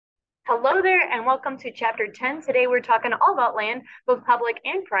Hello there, and welcome to Chapter 10. Today we're talking all about land, both public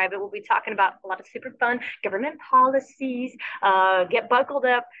and private. We'll be talking about a lot of super fun government policies. Get buckled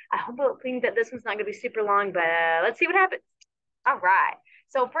up. I hope you think that this one's not going to be super long, but let's see what happens. All right.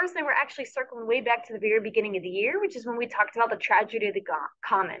 So first thing, we're actually circling way back to the very beginning of the year, which is when we talked about the tragedy of the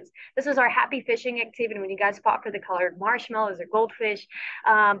commons. This was our happy fishing activity when you guys fought for the colored marshmallows or goldfish.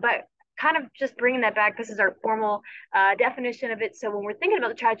 But kind of just bringing that back, this is our formal definition of it. So when we're thinking about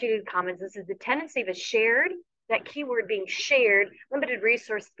the tragedy of the commons, this is the tendency of a shared, that keyword being shared, limited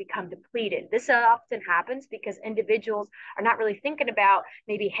resources become depleted. This often happens because individuals are not really thinking about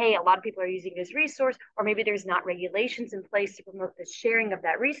maybe, hey, a lot of people are using this resource, or maybe there's not regulations in place to promote the sharing of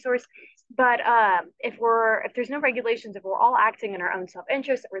that resource. But if there's no regulations, if we're all acting in our own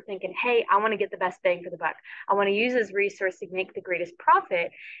self-interest, we're thinking, hey, I want to get the best bang for the buck, I want to use this resource to make the greatest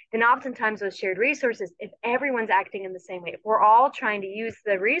profit, then oftentimes those shared resources, if everyone's acting in the same way, if we're all trying to use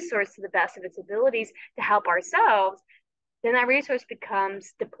the resource to the best of its abilities to help ourselves, then that resource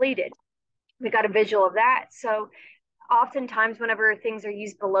becomes depleted. We got a visual of that. So oftentimes whenever things are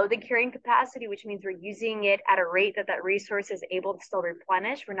used below the carrying capacity, which means we're using it at a rate that resource is able to still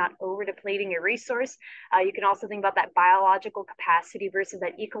replenish, we're not over depleting a resource. You can also think about that biological capacity versus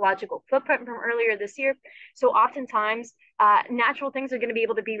that ecological footprint from earlier this year. So oftentimes natural things are going to be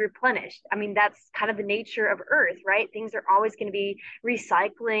able to be replenished. I mean, that's kind of the nature of Earth, right? Things are always going to be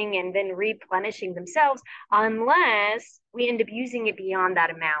recycling and then replenishing themselves unless we end up using it beyond that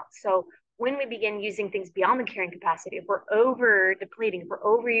amount. So when we begin using things beyond the carrying capacity, if we're over depleting, if we're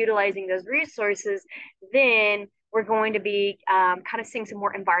overutilizing those resources, then we're going to be kind of seeing some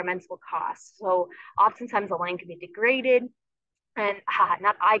more environmental costs. So oftentimes the land can be degraded, and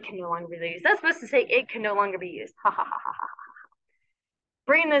not I can no longer be used. That's supposed to say it can no longer be used. Ha ha ha ha ha.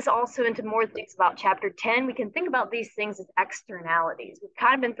 Bringing this also into more things about chapter 10, we can think about these things as externalities. We've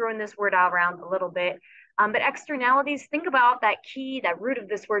kind of been throwing this word out around a little bit. But externalities, think about that key, that root of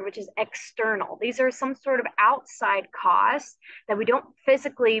this word, which is external. These are some sort of outside costs that we don't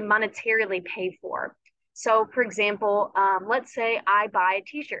physically monetarily pay for. So, for example, let's say I buy a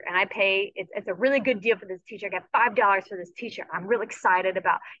t-shirt and I pay, it's a really good deal for this t-shirt. I got $5 for this t-shirt. I'm really excited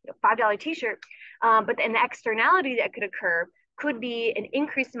about $5 t-shirt. But an externality that could occur could be an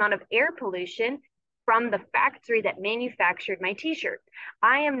increased amount of air pollution from the factory that manufactured my t-shirt.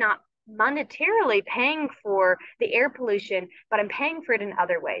 I am not monetarily paying for the air pollution, but I'm paying for it in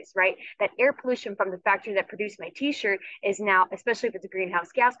other ways, right? That air pollution from the factory that produced my t-shirt is now, especially if it's a greenhouse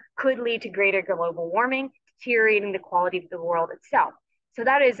gas, could lead to greater global warming, deteriorating the quality of the world itself. So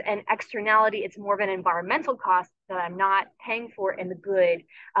that is an externality. It's more of an environmental cost that I'm not paying for in the good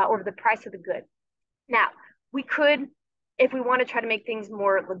or the price of the good. Now, we could, if we want to try to make things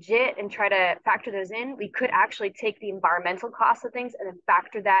more legit and try to factor those in, we could actually take the environmental costs of things and then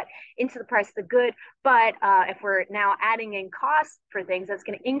factor that into the price of the good. But if we're now adding in costs for things, that's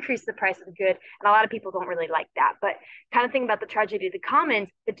going to increase the price of the good. And a lot of people don't really like that. But kind of think about the tragedy of the commons,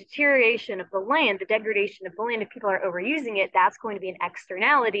 the deterioration of the land, the degradation of the land. If people are overusing it, that's going to be an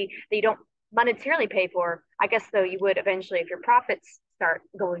externality that you don't monetarily pay for. I guess, though, you would eventually if your profits start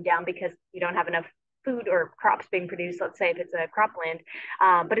going down because you don't have enough food or crops being produced, let's say if it's a cropland,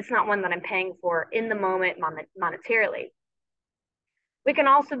 but it's not one that I'm paying for in the moment monetarily. We can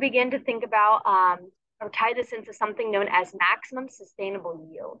also begin to think about or tie this into something known as maximum sustainable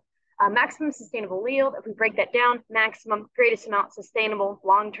yield. Maximum sustainable yield, if we break that down, maximum, greatest amount, sustainable,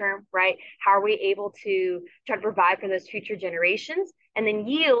 long term, right? How are we able to try to provide for those future generations? And then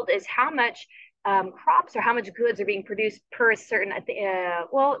yield is how much crops or how much goods are being produced per a certain,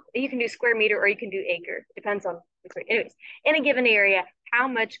 well, you can do square meter or you can do acre. It depends on, anyways, in a given area, how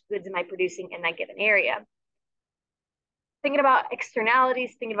much goods am I producing in that given area? Thinking about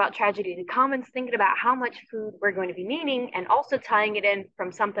externalities, thinking about tragedy of the commons, thinking about how much food we're going to be needing, and also tying it in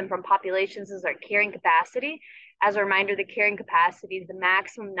from something from populations as our carrying capacity. As a reminder, the carrying capacity is the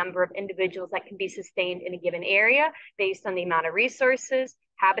maximum number of individuals that can be sustained in a given area based on the amount of resources,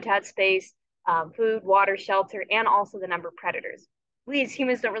 habitat space, food, water, shelter, and also the number of predators. We as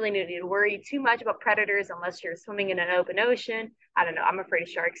humans don't really need to worry too much about predators unless you're swimming in an open ocean. I don't know, I'm afraid of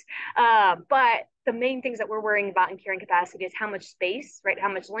sharks. But the main things that we're worrying about in carrying capacity is how much space, right?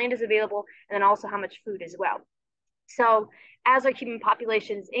 How much land is available, and then also how much food as well. So as our human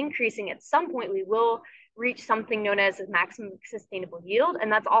population is increasing, at some point we will reach something known as a maximum sustainable yield.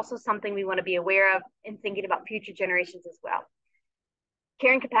 And that's also something we want to be aware of in thinking about future generations as well.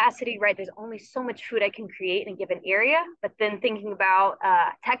 Carrying capacity, right? There's only so much food I can create in a given area, but then thinking about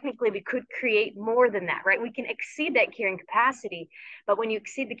technically we could create more than that, right? We can exceed that carrying capacity, but when you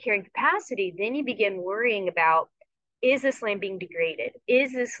exceed the carrying capacity, then you begin worrying about is this land being degraded?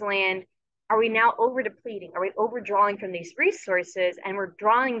 Is this land, are we now over depleting? Are we overdrawing from these resources and we're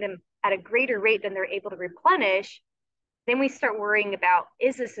drawing them at a greater rate than they're able to replenish? Then we start worrying about,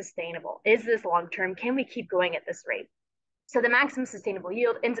 is this sustainable? Is this long term? Can we keep going at this rate? So the maximum sustainable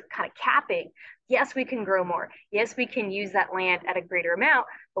yield ends up kind of capping. Yes, we can grow more. Yes, we can use that land at a greater amount,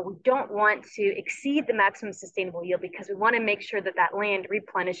 but we don't want to exceed the maximum sustainable yield because we want to make sure that that land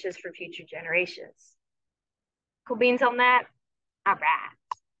replenishes for future generations. Cool beans on that? All right.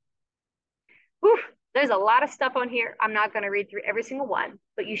 Whew, there's a lot of stuff on here. I'm not going to read through every single one,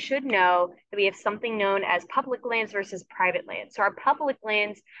 but you should know that we have something known as public lands versus private lands. So our public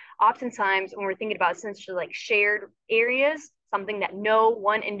lands, oftentimes when we're thinking about essentially like shared areas, something that no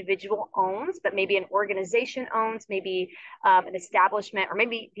one individual owns, but maybe an organization owns, maybe an establishment, or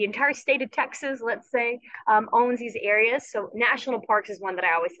maybe the entire state of Texas, let's say, owns these areas. So national parks is one that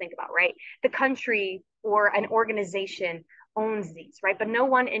I always think about, right? The country or an organization owns these, right? But no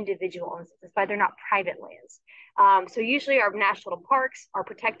one individual owns it. That's why they're not private lands. So usually our national parks, our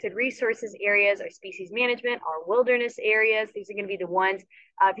protected resources areas, our species management, our wilderness areas, these are going to be the ones.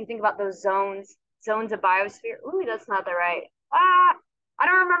 If you think about those zones of biosphere, ooh, that's not the right. I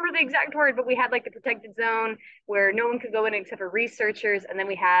don't remember the exact word, but we had like the protected zone where no one could go in except for researchers. And then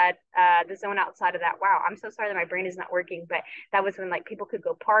we had the zone outside of that. Wow, I'm so sorry that my brain is not working, but that was when like people could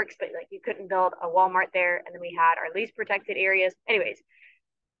go parks, but like you couldn't build a Walmart there. And then we had our least protected areas. Anyways,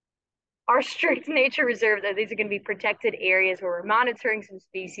 our strict nature reserve, that these are going to be protected areas where we're monitoring some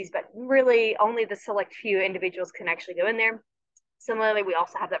species, but really only the select few individuals can actually go in there. Similarly, we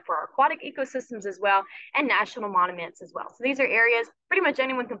also have that for our aquatic ecosystems as well, and national monuments as well. So these are areas pretty much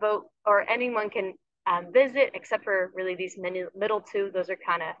anyone can vote or anyone can visit, except for really these middle two. Those are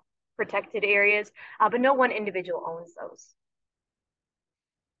kind of protected areas, but no one individual owns those.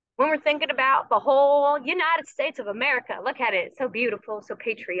 When we're thinking about the whole United States of America, look at it. It's so beautiful, so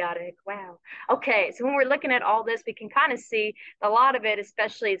patriotic. Wow. Okay, so when we're looking at all this, we can kind of see a lot of it,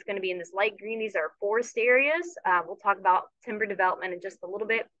 especially it's going to be in this light green. These are forest areas. We'll talk about timber development in just a little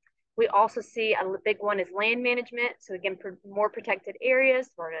bit. We also see a big one is land management. So again, more protected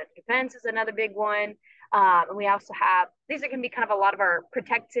areas. Florida defense is another big one. And we also have, these are going to be kind of a lot of our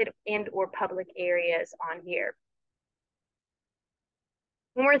protected and or public areas on here.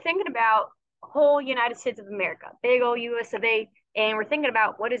 When we're thinking about whole United States of America, big old US of A, and we're thinking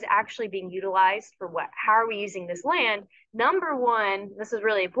about what is actually being utilized for what, how are we using this land? Number one, this is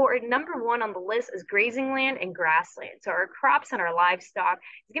really important. Number one on the list is grazing land and grassland. So our crops and our livestock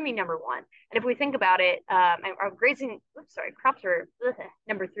is going to be number one. And if we think about it, our grazing, crops are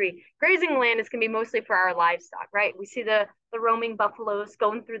number three. Grazing land is going to be mostly for our livestock, right? We see the roaming buffaloes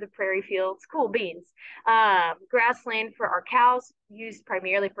going through the prairie fields, cool beans. Grassland for our cows, used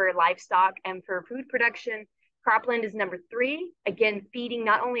primarily for livestock and for food production. Cropland is number three, again, feeding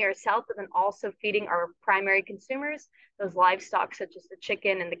not only ourselves, but then also feeding our primary consumers, those livestock such as the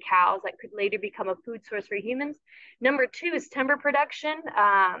chicken and the cows that could later become a food source for humans. Number two is timber production,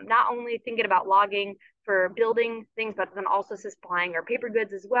 not only thinking about logging for building things, but then also supplying our paper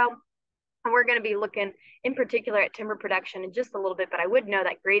goods as well. And we're going to be looking in particular at timber production in just a little bit, but I would know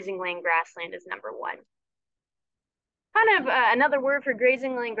that grazing land, grassland is number one. Kind of another word for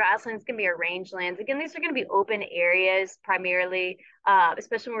grazing land, grassland is going to be our rangelands. Again, these are going to be open areas primarily,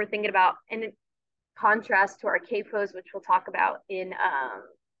 especially when we're thinking about, in contrast to our CAFOs, which we'll talk about in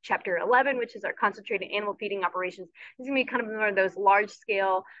chapter 11, which is our concentrated animal feeding operations. This is going to be kind of one of those large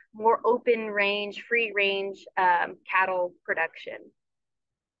scale, more open range, free range cattle production.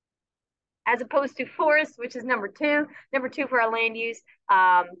 As opposed to forest, which is number two. Number two for our land use,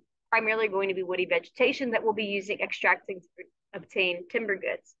 primarily going to be woody vegetation that we'll be using, extracting to obtain timber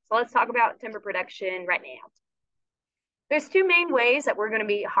goods. So let's talk about timber production right now. There's two main ways that we're going to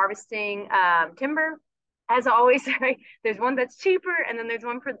be harvesting timber. As always, right? There's one that's cheaper, and then there's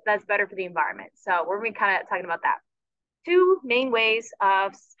one that's better for the environment. So we're going to be kind of talking about that. Two main ways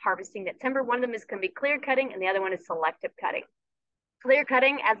of harvesting that timber. One of them is going to be clear cutting, and the other one is selective cutting. Clear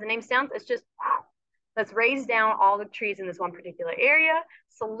cutting, as the name sounds, it's just let's raise down all the trees in this one particular area.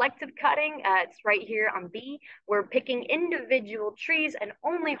 Selective cutting, it's right here on B. We're picking individual trees and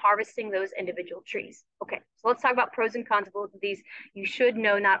only harvesting those individual trees. Okay, so let's talk about pros and cons of both of these. You should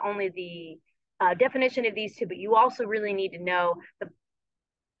know not only the definition of these two, but you also really need to know the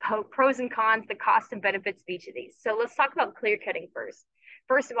pros and cons, the cost and benefits of each of these. So let's talk about clear cutting first.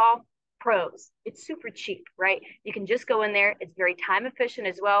 First of all, pros. It's super cheap, right? You can just go in there. It's very time efficient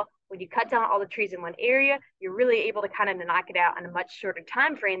as well. When you cut down all the trees in one area, you're really able to kind of knock it out in a much shorter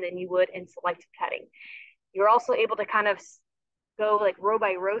time frame than you would in selective cutting. You're also able to kind of go like row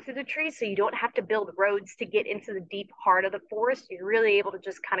by row through the trees, so you don't have to build roads to get into the deep heart of the forest. You're really able to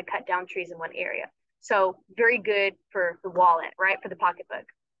just kind of cut down trees in one area. So very good for the wallet, right? For the pocketbook.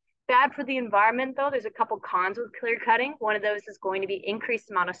 Bad for the environment, though. There's a couple cons with clear cutting. One of those is going to be increased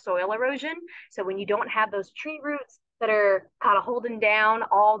amount of soil erosion. So when you don't have those tree roots that are kind of holding down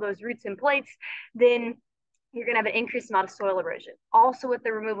all those roots and plates, then you're going to have an increased amount of soil erosion. Also, with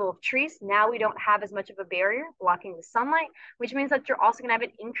the removal of trees, now we don't have as much of a barrier blocking the sunlight, which means that you're also going to have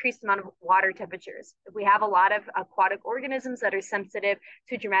an increased amount of water temperatures. If we have a lot of aquatic organisms that are sensitive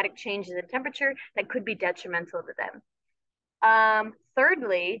to dramatic changes in temperature, that could be detrimental to them.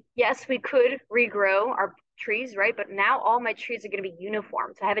 Thirdly, yes, we could regrow our trees, right? But now all my trees are going to be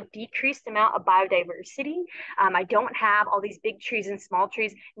uniform. So I have a decreased amount of biodiversity. I don't have all these big trees and small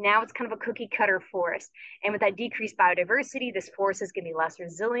trees. Now it's kind of a cookie cutter forest. And with that decreased biodiversity, this forest is going to be less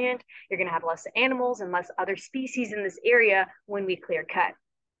resilient. You're going to have less animals and less other species in this area when we clear cut.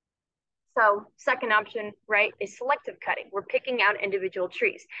 So second option, right, is selective cutting. We're picking out individual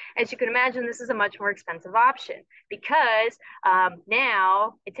trees. As you can imagine, this is a much more expensive option because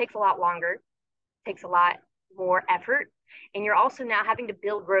now it takes a lot longer, takes a lot more effort, and you're also now having to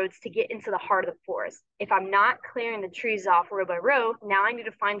build roads to get into the heart of the forest. If I'm not clearing the trees off row by row, now I need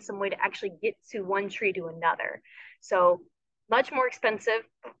to find some way to actually get to one tree to another. So much more expensive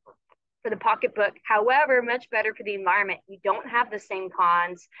for the pocketbook. However, much better for the environment. You don't have the same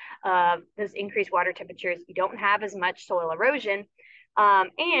cons of those increased water temperatures. You don't have as much soil erosion.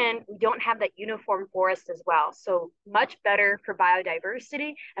 And we don't have that uniform forest as well. So much better for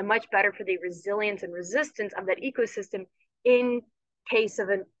biodiversity and much better for the resilience and resistance of that ecosystem in case of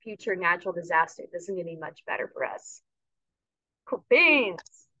a future natural disaster. This is going to be much better for us. Cool beans.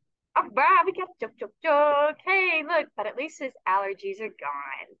 All right, we got joke. Hey, look, but at least his allergies are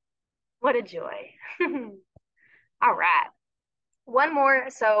gone. What a joy. All right. One more.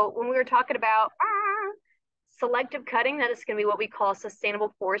 So when we were talking about selective cutting, that is going to be what we call a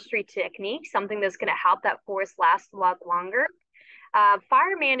sustainable forestry technique, something that's going to help that forest last a lot longer.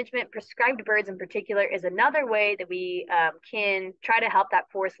 Fire management, prescribed birds in particular, is another way that we can try to help that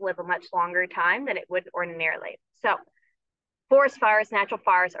forest live a much longer time than it would ordinarily. So forest fires, natural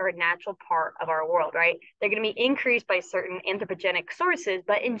fires are a natural part of our world, right? They're going to be increased by certain anthropogenic sources,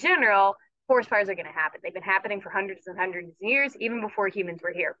 but in general, forest fires are going to happen. They've been happening for hundreds and hundreds of years, even before humans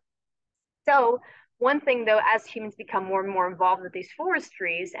were here. So one thing, though, as humans become more and more involved with these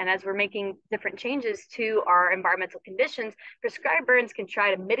forestries, and as we're making different changes to our environmental conditions, prescribed burns can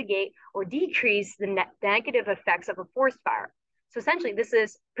try to mitigate or decrease the negative effects of a forest fire. So essentially, this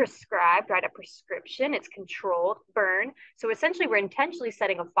is prescribed, right? A prescription. It's controlled burn. So essentially, we're intentionally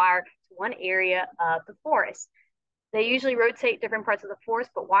setting a fire to one area of the forest. They usually rotate different parts of the forest,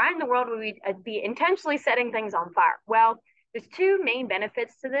 but why in the world would we be intentionally setting things on fire? Well, there's two main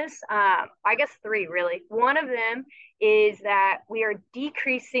benefits to this. I guess three, really. One of them is that we are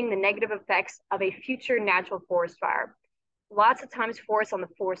decreasing the negative effects of a future natural forest fire. Lots of times forests on the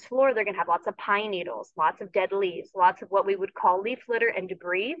forest floor, they're going to have lots of pine needles, lots of dead leaves, lots of what we would call leaf litter and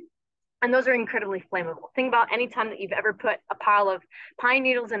debris. And those are incredibly flammable. Think about any time that you've ever put a pile of pine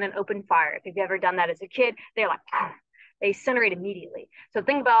needles in an open fire. If you've ever done that as a kid, they're like, they incinerate immediately. So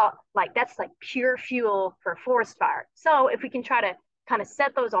think about like, that's like pure fuel for a forest fire. So if we can try to kind of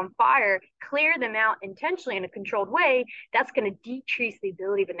set those on fire, clear them out intentionally in a controlled way, that's going to decrease the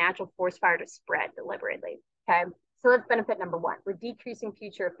ability of a natural forest fire to spread deliberately. Okay. So that's benefit number one. We're decreasing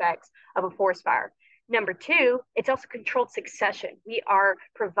future effects of a forest fire. Number two, it's also controlled succession. We are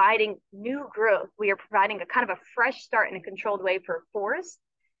providing new growth. We are providing a kind of a fresh start in a controlled way for a forest.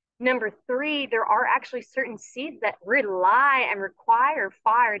 Number three, there are actually certain seeds that rely and require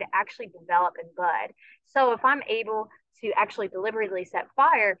fire to actually develop and bud. So if I'm able to actually deliberately set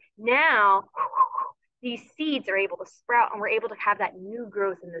fire, now these seeds are able to sprout and we're able to have that new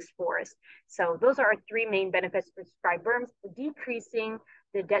growth in this forest. So those are our three main benefits for prescribed berms: decreasing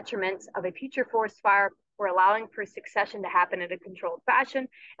the detriments of a future forest fire. We're allowing for succession to happen in a controlled fashion,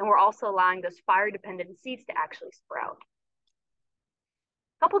 and we're also allowing those fire-dependent seeds to actually sprout.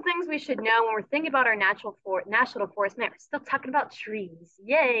 A couple things we should know when we're thinking about our national forest. Man, we're still talking about trees.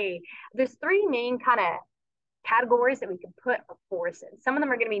 Yay! There's three main kind of categories that we can put a forest in. Some of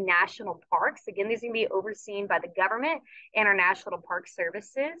them are going to be national parks. Again, these are going to be overseen by the government and our national park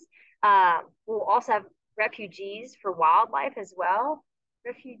services. We'll also have refuges for wildlife as well.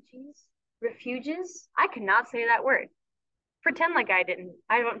 Refuges. I cannot say that word. Pretend like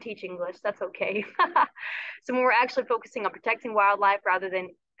I don't teach English. That's okay. So when we're actually focusing on protecting wildlife rather than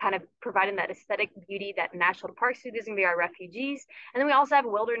kind of providing that aesthetic beauty that national parks do. These are going to be our refugees. And then we also have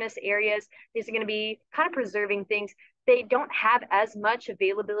wilderness areas. These are going to be kind of preserving things. They don't have as much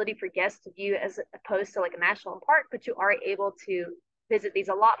availability for guests to view as opposed to like a national park, but you are able to visit these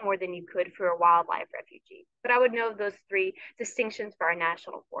a lot more than you could for a wildlife refugee. But I would know those three distinctions for our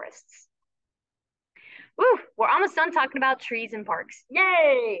national forests. Woo, we're almost done talking about trees and parks.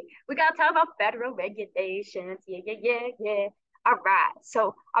 Yay! We got to talk about federal regulations. Yeah. All right.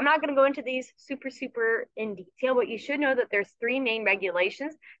 So I'm not going to go into these super in detail, but you should know that there's three main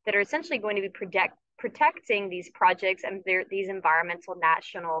regulations that are essentially going to be protecting these projects and these environmental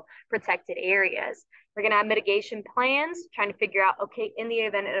national protected areas. We're going to have mitigation plans, trying to figure out, okay, in the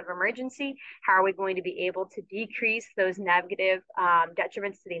event of emergency, how are we going to be able to decrease those negative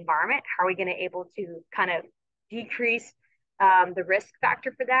detriments to the environment? How are we going to be able to kind of decrease the risk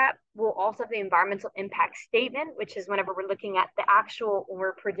factor for that? We'll also have the environmental impact statement, which is whenever we're looking at the actual, or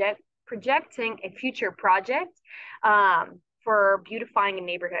we're projecting a future project for beautifying a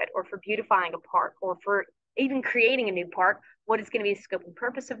neighborhood or for beautifying a park or for even creating a new park. What is going to be the scope and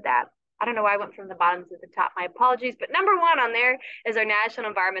purpose of that? I don't know why I went from the bottom to the top. My apologies. But number one on there is our National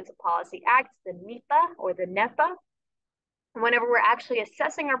Environmental Policy Act, the NEPA or the NEPA. Whenever we're actually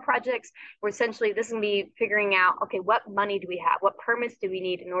assessing our projects, we're essentially, this is going to be figuring out, okay, what money do we have? What permits do we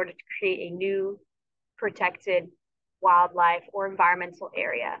need in order to create a new protected wildlife or environmental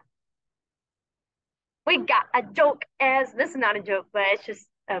area? We got a joke as, this is not a joke, but it's just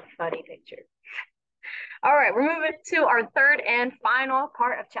a funny picture. All right, we're moving to our third and final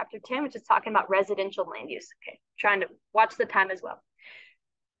part of chapter 10, which is talking about residential land use. Okay, trying to watch the time as well.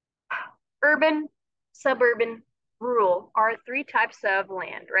 Urban, suburban, rural are three types of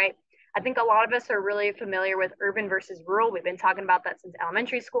land, right? I think a lot of us are really familiar with urban versus rural. We've been talking about that since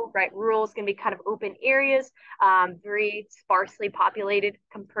elementary school, right? Rural is going to be kind of open areas, very sparsely populated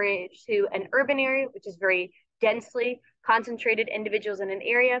compared to an urban area, which is very densely concentrated individuals in an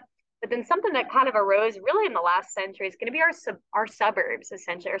area. But then something that kind of arose really in the last century is going to be our suburbs,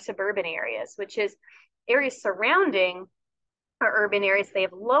 essentially, our suburban areas, which is areas surrounding our urban areas. They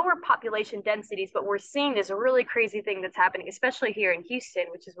have lower population densities, but we're seeing this really crazy thing that's happening, especially here in Houston,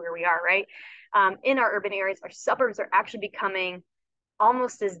 which is where we are, right? In our urban areas, our suburbs are actually becoming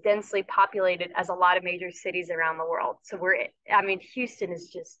almost as densely populated as a lot of major cities around the world. So Houston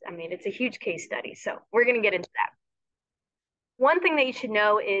is just, it's a huge case study. So we're going to get into that. One thing that you should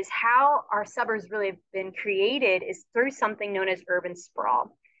know is how our suburbs really have been created is through something known as urban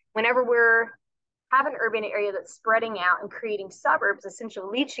sprawl. Whenever we're have an urban area that's spreading out and creating suburbs, essentially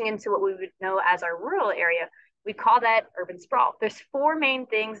leaching into what we would know as our rural area, we call that urban sprawl. There's four main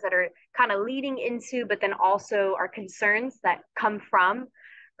things that are kind of leading into, but then also are concerns that come from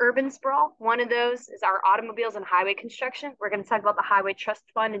urban sprawl. One of those is our automobiles and highway construction. We're going to talk about the Highway Trust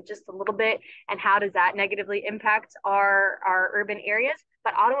Fund in just a little bit and how does that negatively impact our urban areas.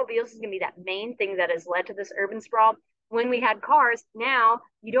 But automobiles is going to be that main thing that has led to this urban sprawl. When we had cars, now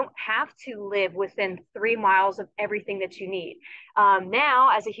you don't have to live within 3 miles of everything that you need. Now,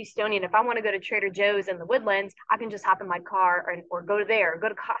 as a Houstonian, if I want to go to Trader Joe's in the Woodlands, I can just hop in my car or go to there, or go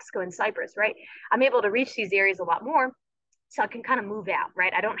to Costco in Cypress, right? I'm able to reach these areas a lot more, so I can kind of move out,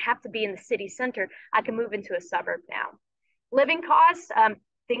 right? I don't have to be in the city center. I can move into a suburb now. Living costs,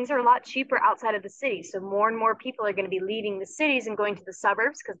 things are a lot cheaper outside of the city. So more and more people are going to be leaving the cities and going to the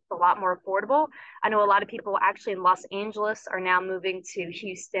suburbs because it's a lot more affordable. I know a lot of people actually in Los Angeles are now moving to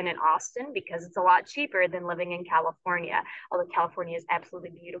Houston and Austin because it's a lot cheaper than living in California, although California is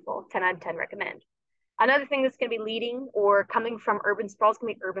absolutely beautiful. 10 out of 10 recommend. Another thing that's going to be leading or coming from urban sprawl is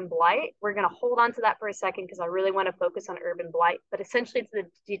going to be urban blight. We're going to hold on to that for a second because I really want to focus on urban blight. But essentially, it's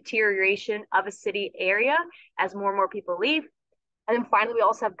the deterioration of a city area as more and more people leave. And then finally, we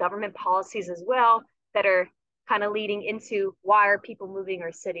also have government policies as well that are kind of leading into why are people moving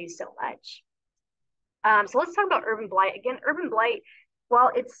our cities so much. So let's talk about urban blight. Again, urban blight,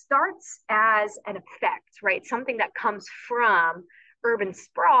 while it starts as an effect, right, something that comes from urban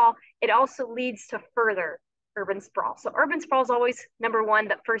sprawl, it also leads to further urban sprawl. So urban sprawl is always number one,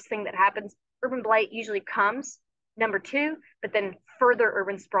 the first thing that happens. Urban blight usually comes number two, but then further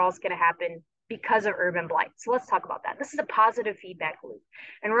urban sprawl is going to happen because of urban blight. So let's talk about that. This is a positive feedback loop.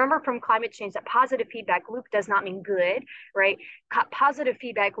 And remember from climate change that positive feedback loop does not mean good, right? Positive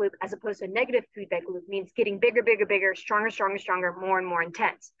feedback loop as opposed to a negative feedback loop means getting bigger, bigger, bigger, stronger, stronger, stronger, more and more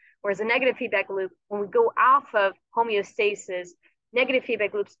intense. Whereas a negative feedback loop, when we go off of homeostasis, negative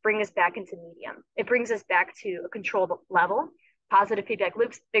feedback loops bring us back into medium. It brings us back to a controlled level. Positive feedback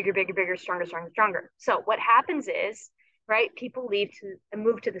loops, bigger, bigger, bigger, stronger, stronger, stronger. So what happens is, right, people leave and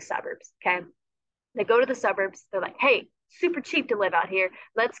move to the suburbs, okay? They go to the suburbs. They're like, hey, super cheap to live out here.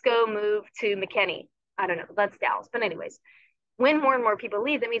 Let's go move to McKinney. I don't know, that's Dallas. But anyways, when more and more people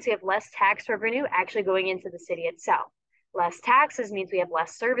leave, that means we have less tax revenue actually going into the city itself. Less taxes means we have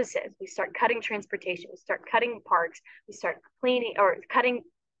less services. We start cutting transportation. We start cutting parks. We start cleaning or cutting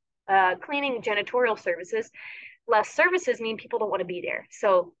cleaning janitorial services. Less services mean people don't want to be there.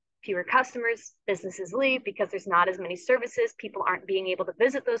 So fewer customers, businesses leave because there's not as many services. People aren't being able to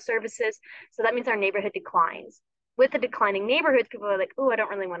visit those services. So that means our neighborhood declines. With the declining neighborhoods, people are like, oh, I don't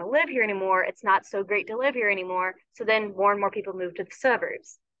really want to live here anymore. It's not so great to live here anymore. So then more and more people move to the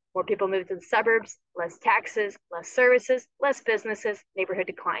suburbs. More people move to the suburbs, less taxes, less services, less businesses, neighborhood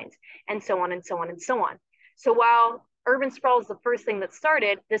declines, and so on and so on and so on. So while urban sprawl is the first thing that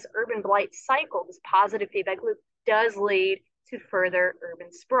started, this urban blight cycle, this positive feedback loop, does lead to further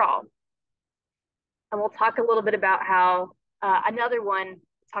urban sprawl. And we'll talk a little bit about how another one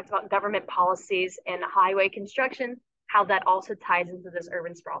talks about government policies and highway construction, how that also ties into this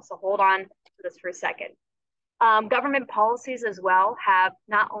urban sprawl. So hold on to this for a second. Government policies as well have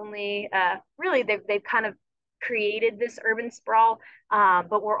not only really they've kind of created this urban sprawl,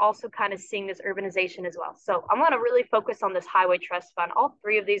 but we're also kind of seeing this urbanization as well. So I want to really focus on this highway trust fund. All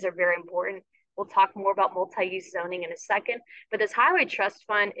three of these are very important. We'll talk more about multi-use zoning in a second, but this highway trust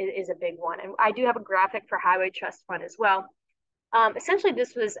fund is a big one. And I do have a graphic for highway trust fund as well. Essentially,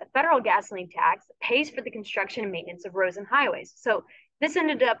 this was a federal gasoline tax that pays for the construction and maintenance of roads and highways. So this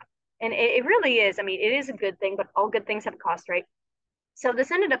ended up, and it really is, I mean, it is a good thing, but all good things have a cost, right? So this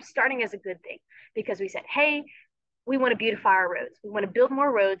ended up starting as a good thing because we said, hey, we want to beautify our roads. We want to build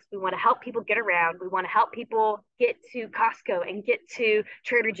more roads. We want to help people get around. We want to help people get to Costco and get to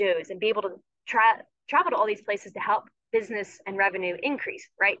Trader Joe's and be able to travel to all these places to help business and revenue increase,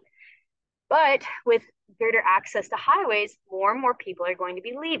 right? But with greater access to highways, more and more people are going to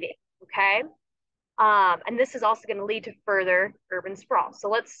be leaving, okay? And this is also going to lead to further urban sprawl. So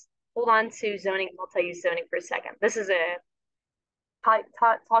let's hold on to zoning, multi-use zoning for a second. This is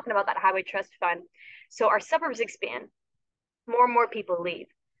talking about that highway trust fund. So our suburbs expand, more and more people leave.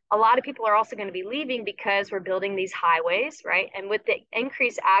 A lot of people are also going to be leaving because we're building these highways, right? And with the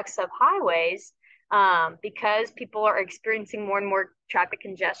increased access of highways, because people are experiencing more and more traffic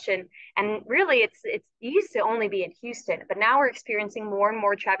congestion, and really it used to only be in Houston, but now we're experiencing more and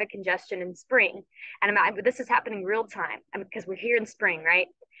more traffic congestion in spring. And this is happening real time because we're here in spring, right?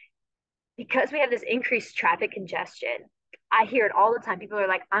 Because we have this increased traffic congestion, I hear it all the time. People are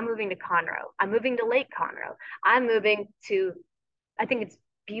like, I'm moving to Conroe. I'm moving to Lake Conroe. I'm moving to, I think it's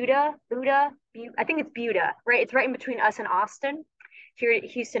Buda, I think it's Buda, right? It's right in between us and Austin, here at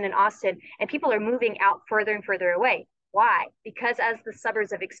Houston and Austin. And people are moving out further and further away. Why? Because as the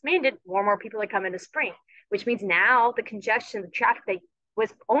suburbs have expanded, more and more people are coming to spring, which means now the congestion, the traffic that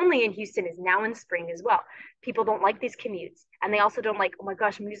was only in Houston is now in spring as well. People don't like these commutes. And they also don't like, oh my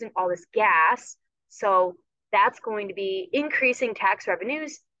gosh, I'm using all this gas. So that's going to be increasing tax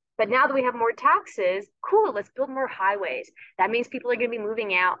revenues. But now that we have more taxes, cool, let's build more highways. That means people are going to be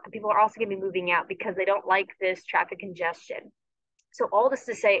moving out, and people are also going to be moving out because they don't like this traffic congestion. So all this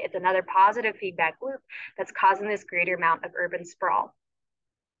to say, it's another positive feedback loop that's causing this greater amount of urban sprawl.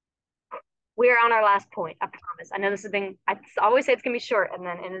 We're on our last point, I promise. I know this has been, I always say it's going to be short, and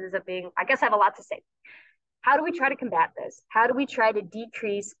then it ends up being, I guess I have a lot to say. How do we try to combat this? How do we try to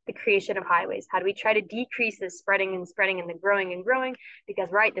decrease the creation of highways? How do we try to decrease this spreading and the growing and growing? Because,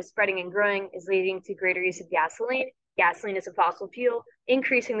 right, the spreading and growing is leading to greater use of gasoline. Gasoline is a fossil fuel,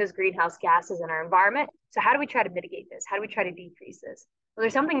 increasing those greenhouse gases in our environment. So how do we try to mitigate this? How do we try to decrease this? Well,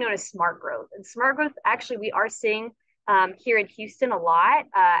 there's something known as smart growth. And smart growth, actually, we are seeing here in Houston a lot.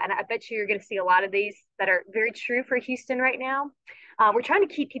 And I bet you're going to see a lot of these that are very true for Houston right now. We're trying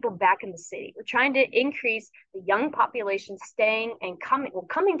to keep people back in the city. We're trying to increase the young population staying and coming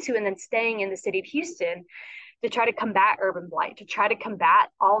to and then staying in the city of Houston to try to combat urban blight, to try to combat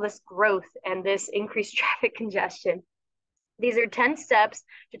all this growth and this increased traffic congestion. These are 10 steps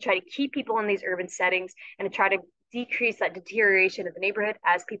to try to keep people in these urban settings and to try to decrease that deterioration of the neighborhood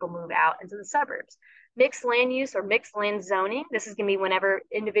as people move out into the suburbs. Mixed land use or mixed land zoning. This is going to be whenever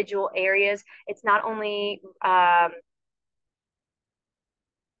individual areas, it's not only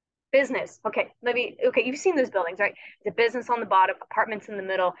business. Okay, you've seen those buildings, right? The business on the bottom, apartments in the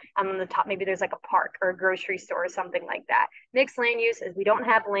middle, and on the top, maybe there's like a park or a grocery store or something like that. Mixed land use is we don't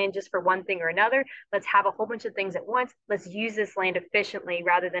have land just for one thing or another. Let's have a whole bunch of things at once. Let's use this land efficiently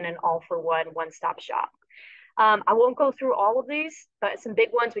rather than an all for one-stop shop. I won't go through all of these, but some big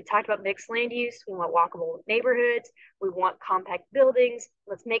ones. We talked about mixed land use. We want walkable neighborhoods. We want compact buildings.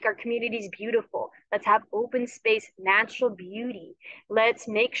 Let's make our communities beautiful. Let's have open space, natural beauty. Let's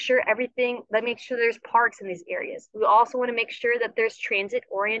make sure there's parks in these areas. We also want to make sure that there's transit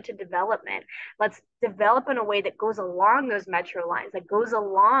oriented development. Let's develop in a way that goes along those metro lines, that goes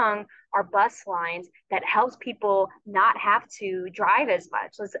along our bus lines, that helps people not have to drive as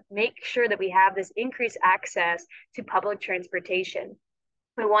much. Let's make sure that we have this increased access to public transportation.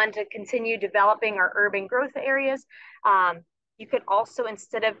 We want to continue developing our urban growth areas. You could also,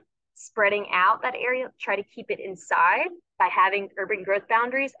 instead of spreading out that area, try to keep it inside by having urban growth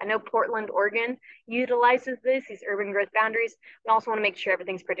boundaries. I know Portland, Oregon utilizes these urban growth boundaries. We also want to make sure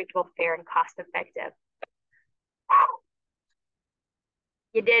everything's predictable, fair, and cost effective.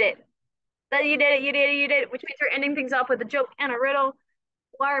 You did it. You did it. You did it. You did it. Which means we're ending things off with a joke and a riddle.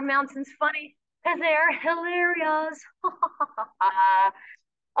 Why are mountains funny? Because they are hilarious.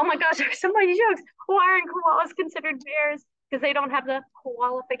 Oh my gosh, there's so many jokes. Why aren't koalas considered bears? Because they don't have the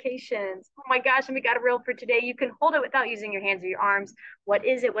qualifications. Oh my gosh, and we got a riddle for today. You can hold it without using your hands or your arms. What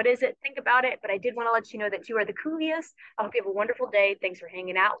is it? What is it? Think about it. But I did want to let you know that you are the coolest. I hope you have a wonderful day. Thanks for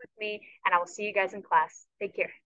hanging out with me, and I will see you guys in class. Take care.